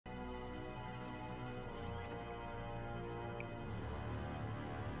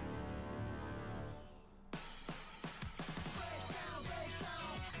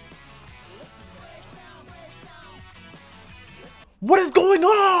What is going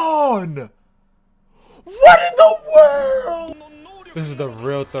on? What in the world? This is the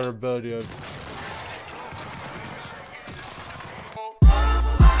real third ability of...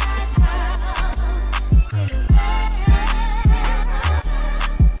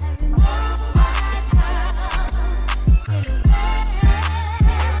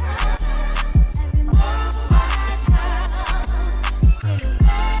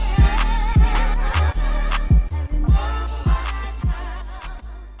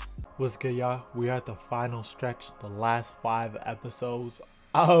 What's good, y'all? We are at the final stretch, the last 5 episodes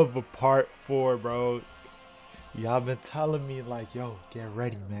of part 4, bro. Y'all been telling me, like, yo, get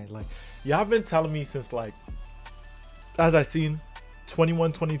ready, man. Like, y'all been telling me since, like, as I seen,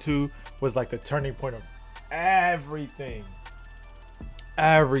 21, 22 was like the turning point of everything.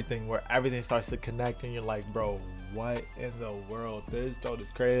 Everything, where everything starts to connect, and you're like, bro, what in the world? This joke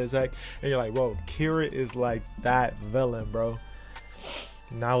is crazy as heck. And you're like, whoa, Kira is like that villain, bro.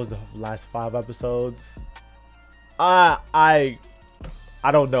 Now is the last 5 episodes. I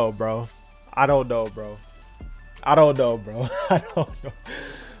don't know, bro. I don't know, bro. I don't know, bro. I don't know.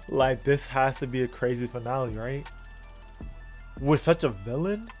 Like, this has to be a crazy finale, right? With such a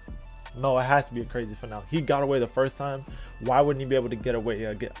villain? No, it has to be a crazy finale. He got away the first time. Why wouldn't he be able to get away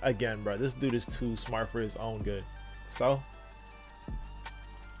again, bro? This dude is too smart for his own good. So,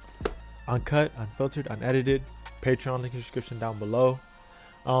 uncut, unfiltered, unedited. Patreon link in the description down below.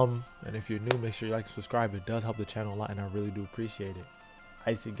 And if you're new, make sure you like and subscribe. It does help the channel a lot, and I really do appreciate it.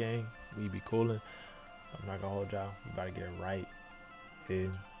 Icy gang, we be coolin'. I'm not gonna hold y'all. You gotta get right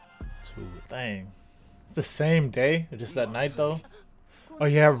into it. Dang, it's the same day, just that night though. Oh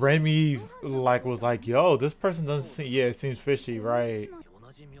yeah, Remy like was like, yo, this person doesn't seem, yeah, it seems fishy, right?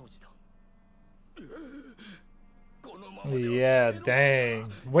 Yeah,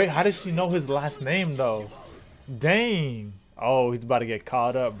 dang. Wait, how did she know his last name though? Dang. Oh, he's about to get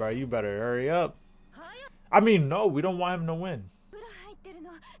caught up, bro. You better hurry up. I mean, no, we don't want him to win.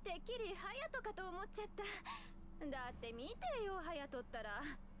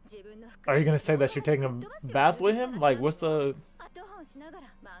 Are you gonna say that you're taking a bath with him? Like, what's the...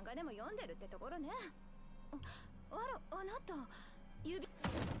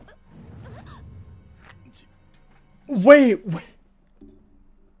 Wait.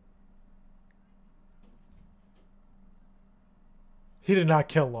 He did not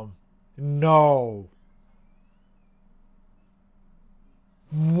kill him. No.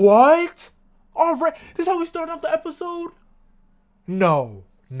 What? All right. This is how we start off the episode? No.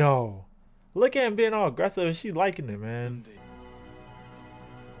 No. Look at him being all aggressive, and she's liking it, man.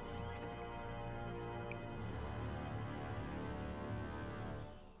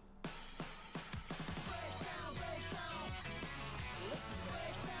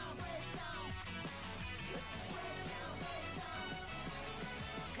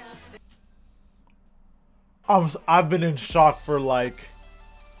 I've been in shock for like...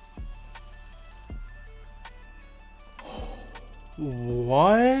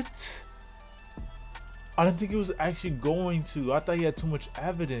 What? I didn't think he was actually going to. I thought he had too much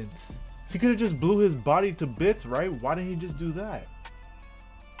evidence. He could have just blew his body to bits, right? Why didn't he just do that?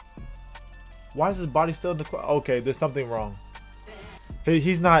 Why is his body still in the... Okay, there's something wrong.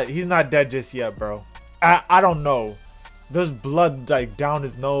 He's not dead just yet, bro. I don't know. There's blood like down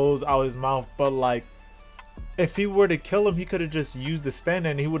his nose, out his mouth, but like... If he were to kill him, he could have just used the stand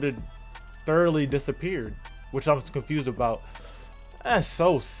and he would have thoroughly disappeared, which I'm confused about. That's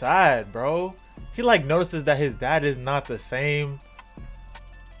so sad, bro. He like notices that his dad is not the same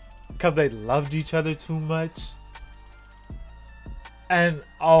because they loved each other too much. And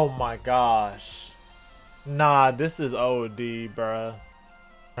oh my gosh, nah, this is OD, bruh.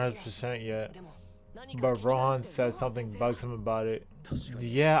 100% yet. But Rohan said something bugs him about it.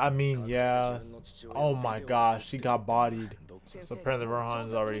 Yeah, I mean, yeah. Oh my gosh, she got bodied. So apparently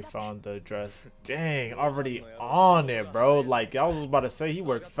Rohan's already found the address. Dang, already on it, bro. Like, I was about to say, he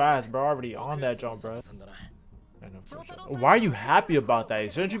worked fast, bro. Already on that jump, bro. Why are you happy about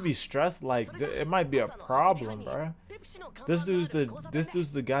that? Shouldn't you be stressed? Like, it might be a problem, bro. This dude's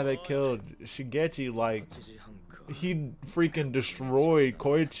the guy that killed Shigechi. Like, he freaking destroyed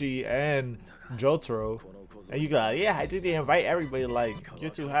Koichi and Jotaro, and you got, yeah, I did invite everybody. Like, you're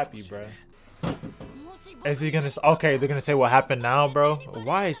too happy, bro. Is he gonna... Okay, they're gonna say what happened now, bro.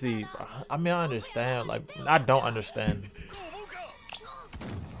 Why is he... I mean, I understand. Like, I don't understand.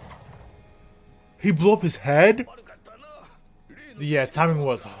 He blew up his head? Yeah, timing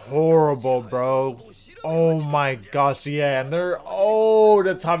was horrible, bro. Oh my gosh, yeah, and they're... Oh,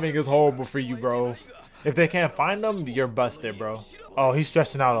 the timing is horrible for you, bro. If they can't find them, you're busted, bro. Oh, he's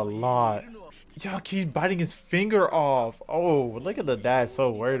stressing out a lot. Yuck, he's biting his finger off. Oh, look at the dad,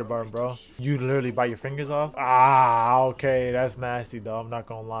 so worried about him, bro. You literally bite your fingers off? Ah, okay, that's nasty, though. I'm not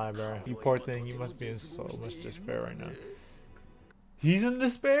gonna lie, bro. You poor thing, you must be in so much despair right now. He's in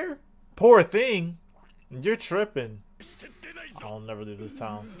despair? Poor thing. You're tripping. I'll never leave this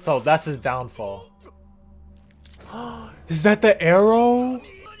town. So that's his downfall. Is that the arrow?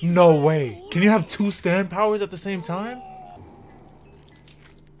 No way. Can you have two stand powers at the same time?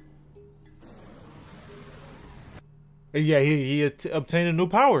 Yeah, he obtained a new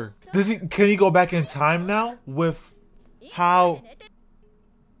power. Can he go back in time now with how?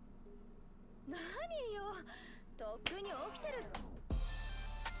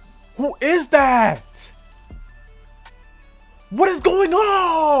 Who is that? What is going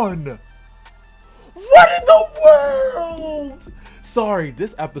on? What in the world? Sorry,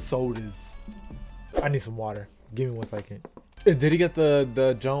 this episode is... I need some water. Give me 1 second. Did he get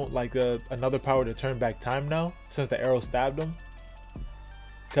the Joan, like another power to turn back time now? Since the arrow stabbed him?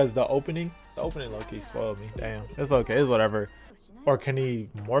 Because the opening low-key spoiled me. Damn. It's okay. It's whatever. Or can he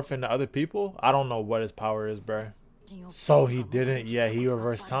morph into other people? I don't know what his power is, bruh. So he didn't. Yeah, he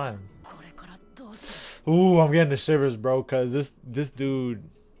reversed time. Ooh, I'm getting the shivers, bro. Because this dude...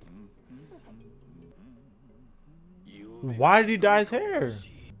 Why did he dye his hair?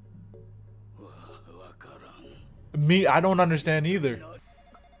 Me, I don't understand either.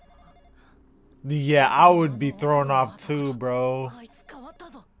 Yeah, I would be thrown off too, bro.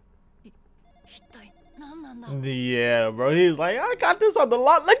 Yeah, bro. He's like, I got this on the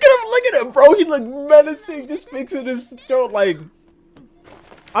lot. Look at him, bro. He look menacing, just fixing his throat. Like,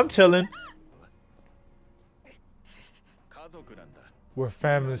 I'm chilling. We're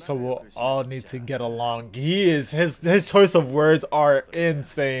family, so we'll all need to get along. He is his choice of words are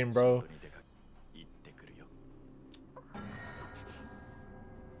insane, bro.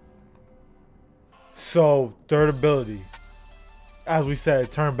 So, third ability, as we said,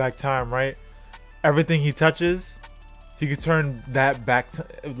 turn back time, right? Everything he touches, he could turn that back,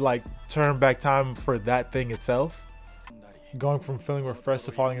 turn back time for that thing itself. Going from feeling refreshed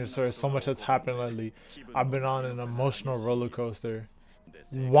to falling into service, so much has happened lately. I've been on an emotional roller coaster.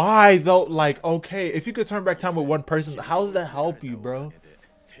 Why though? Like, okay, if you could turn back time with one person, how does that help you, bro?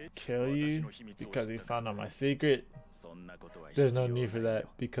 Kill you because he found out my secret? There's no need for that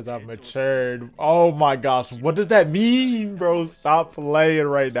because I've matured. Oh my gosh, what does that mean, bro? Stop playing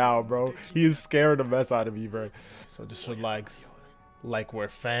right now, bro. He is scaring the mess out of me, bro. So just relax, like we're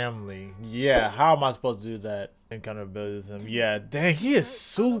family. Yeah, how am I supposed to do that? Encounter abilities him. Yeah, dang, he is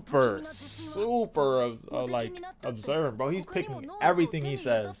super like observant, bro. He's picking everything he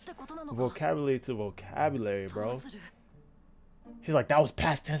says, vocabulary to vocabulary, bro. He's like, that was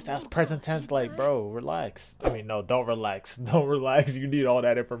past tense, that was present tense. Like, bro, relax. I mean, no, don't relax. Don't relax. You need all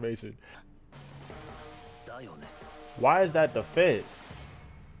that information. Why is that the fit?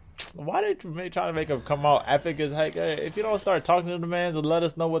 Why did you try to make him come out epic as heck? If you don't start talking to the man and let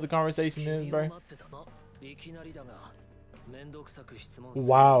us know what the conversation is, bro.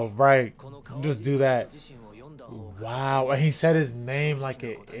 Wow, right. Just do that. Wow, and he said his name like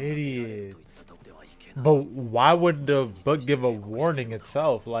an idiot. But why would the book give a warning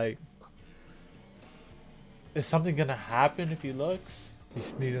itself? Like, is something gonna happen if he looks? He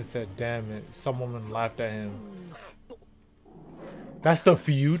sneezed and said, damn it. Some woman laughed at him. That's the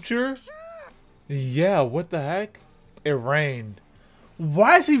future? Yeah, what the heck? It rained.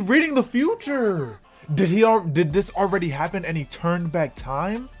 Why is he reading the future? Did this already happen and he turned back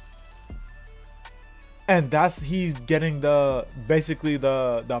time? And he's getting basically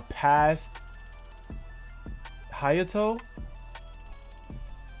the past Hayato?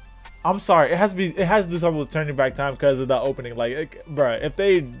 I'm sorry, it has to do something with turning back time because of the opening. Like, bruh, if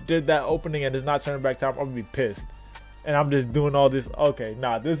they did that opening and it's not turning back time, I'm gonna be pissed. And I'm just doing all this. Okay,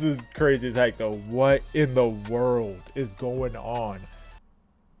 nah, this is crazy as heck though. What in the world is going on?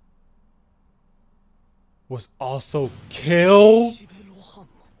 Was also killed?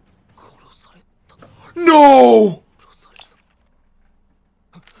 No!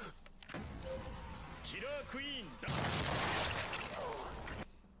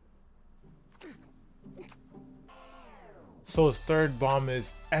 So his third bomb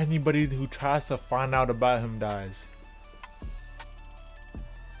is anybody who tries to find out about him dies.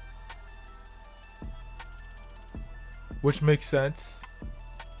 Which makes sense.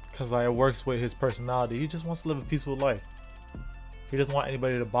 Because it works with his personality. He just wants to live a peaceful life. He doesn't want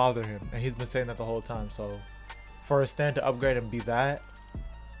anybody to bother him. And he's been saying that the whole time. So for a stand to upgrade and be that,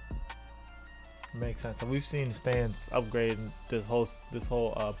 makes sense. And we've seen stands upgrade this whole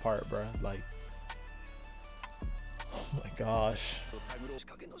part, bro. Like, oh my gosh.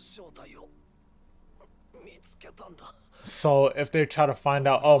 So if they try to find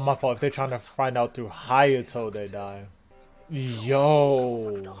out, oh my fault, if they're trying to find out through Hayato, they die.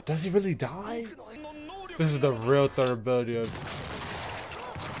 Yo, does he really die? This is the real third ability of.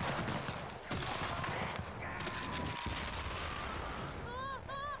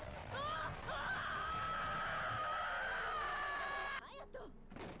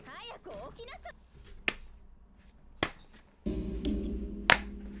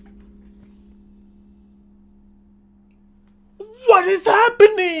 What is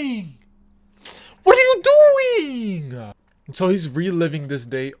happening? What are you doing? So he's reliving this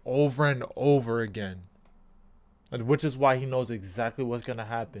day over and over again. And which is why he knows exactly what's gonna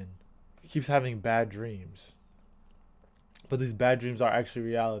happen. He keeps having bad dreams. But these bad dreams are actually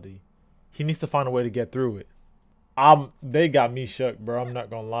reality. He needs to find a way to get through it. They got me shook, bro. I'm not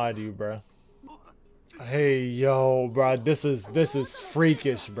gonna lie to you, bro. Hey, yo, bro. This is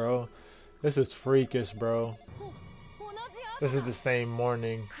freakish, bro. This is freakish, bro. This is the same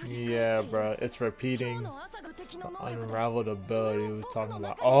morning. Yeah, bro. It's repeating. Unraveled ability he was talking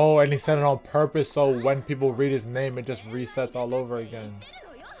about. Oh, and he said it on purpose so when people read his name, it just resets all over again.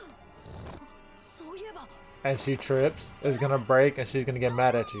 And she trips. It's gonna break and she's gonna get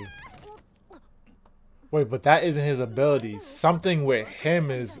mad at you. Wait, but that isn't his ability. Something with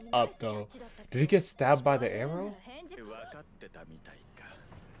him is up, though. Did he get stabbed by the arrow?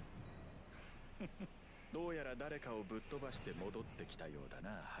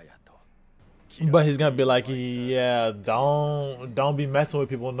 But he's gonna be like, yeah, don't be messing with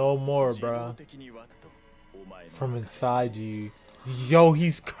people no more, bro. From inside you. Yo,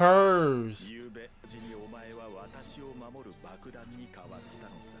 he's cursed.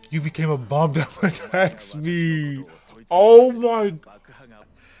 You became a bomb that protects me. Oh my.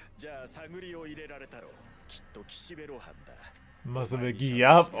 Must have been,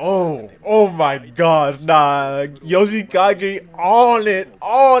 yup. Oh my god, nah. Yoshikage on it.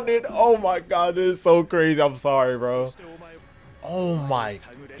 Oh my god, this is so crazy. I'm sorry, bro. Oh my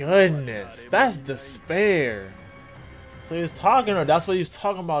goodness, that's despair. So he was talking, or that's what he was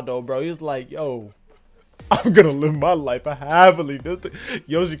talking about, though, bro. He was like, yo, I'm gonna live my life happily.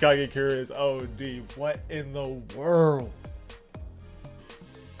 Yoshikage curious OD. What in the world?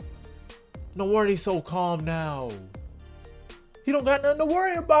 No wonder he's so calm now. He don't got nothing to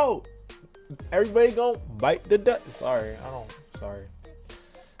worry about. Everybody gonna bite the dust. Sorry.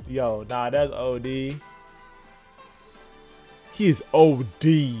 Yo, nah, that's OD. He is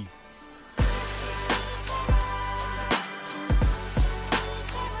OD.